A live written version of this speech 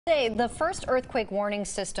Today, the first earthquake warning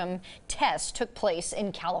system test took place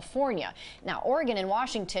in California. Now, Oregon and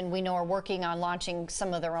Washington, we know, are working on launching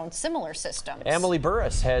some of their own similar systems. Emily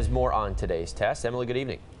Burris has more on today's test. Emily, good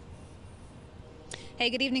evening. Hey,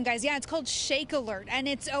 good evening, guys. Yeah, it's called Shake Alert, and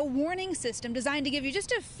it's a warning system designed to give you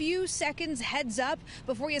just a few seconds heads up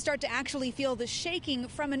before you start to actually feel the shaking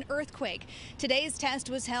from an earthquake. Today's test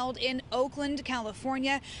was held in Oakland,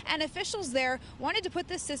 California, and officials there wanted to put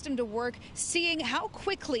this system to work, seeing how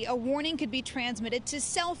quickly a warning could be transmitted to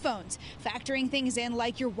cell phones, factoring things in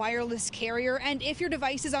like your wireless carrier and if your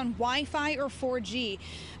device is on Wi-Fi or 4G.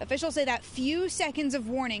 Officials say that few seconds of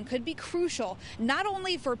warning could be crucial, not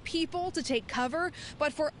only for people to take cover,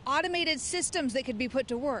 but for automated systems that could be put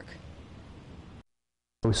to work.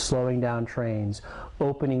 Slowing down trains,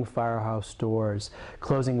 opening firehouse doors,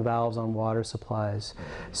 closing valves on water supplies.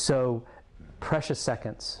 So precious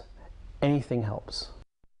seconds, anything helps.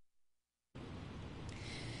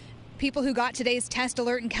 People who got today's test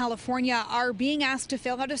alert in California are being asked to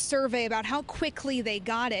fill out a survey about how quickly they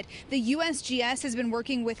got it. The USGS has been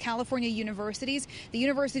working with California universities, the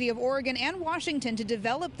University of Oregon and Washington to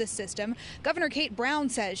develop the system. Governor Kate Brown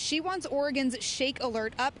says she wants Oregon's Shake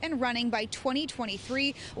Alert up and running by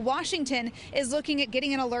 2023. Washington is looking at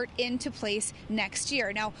getting an alert into place next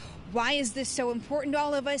year. Now, why is this so important to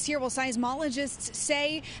all of us here? Well, seismologists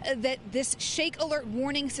say that this Shake Alert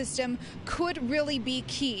warning system could really be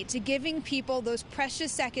key to giving people those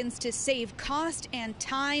precious seconds to save cost and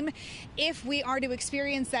time if we are to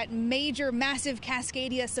experience that major, massive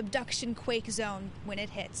Cascadia subduction quake zone when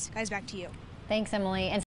it hits. Guys, back to you. Thanks, Emily.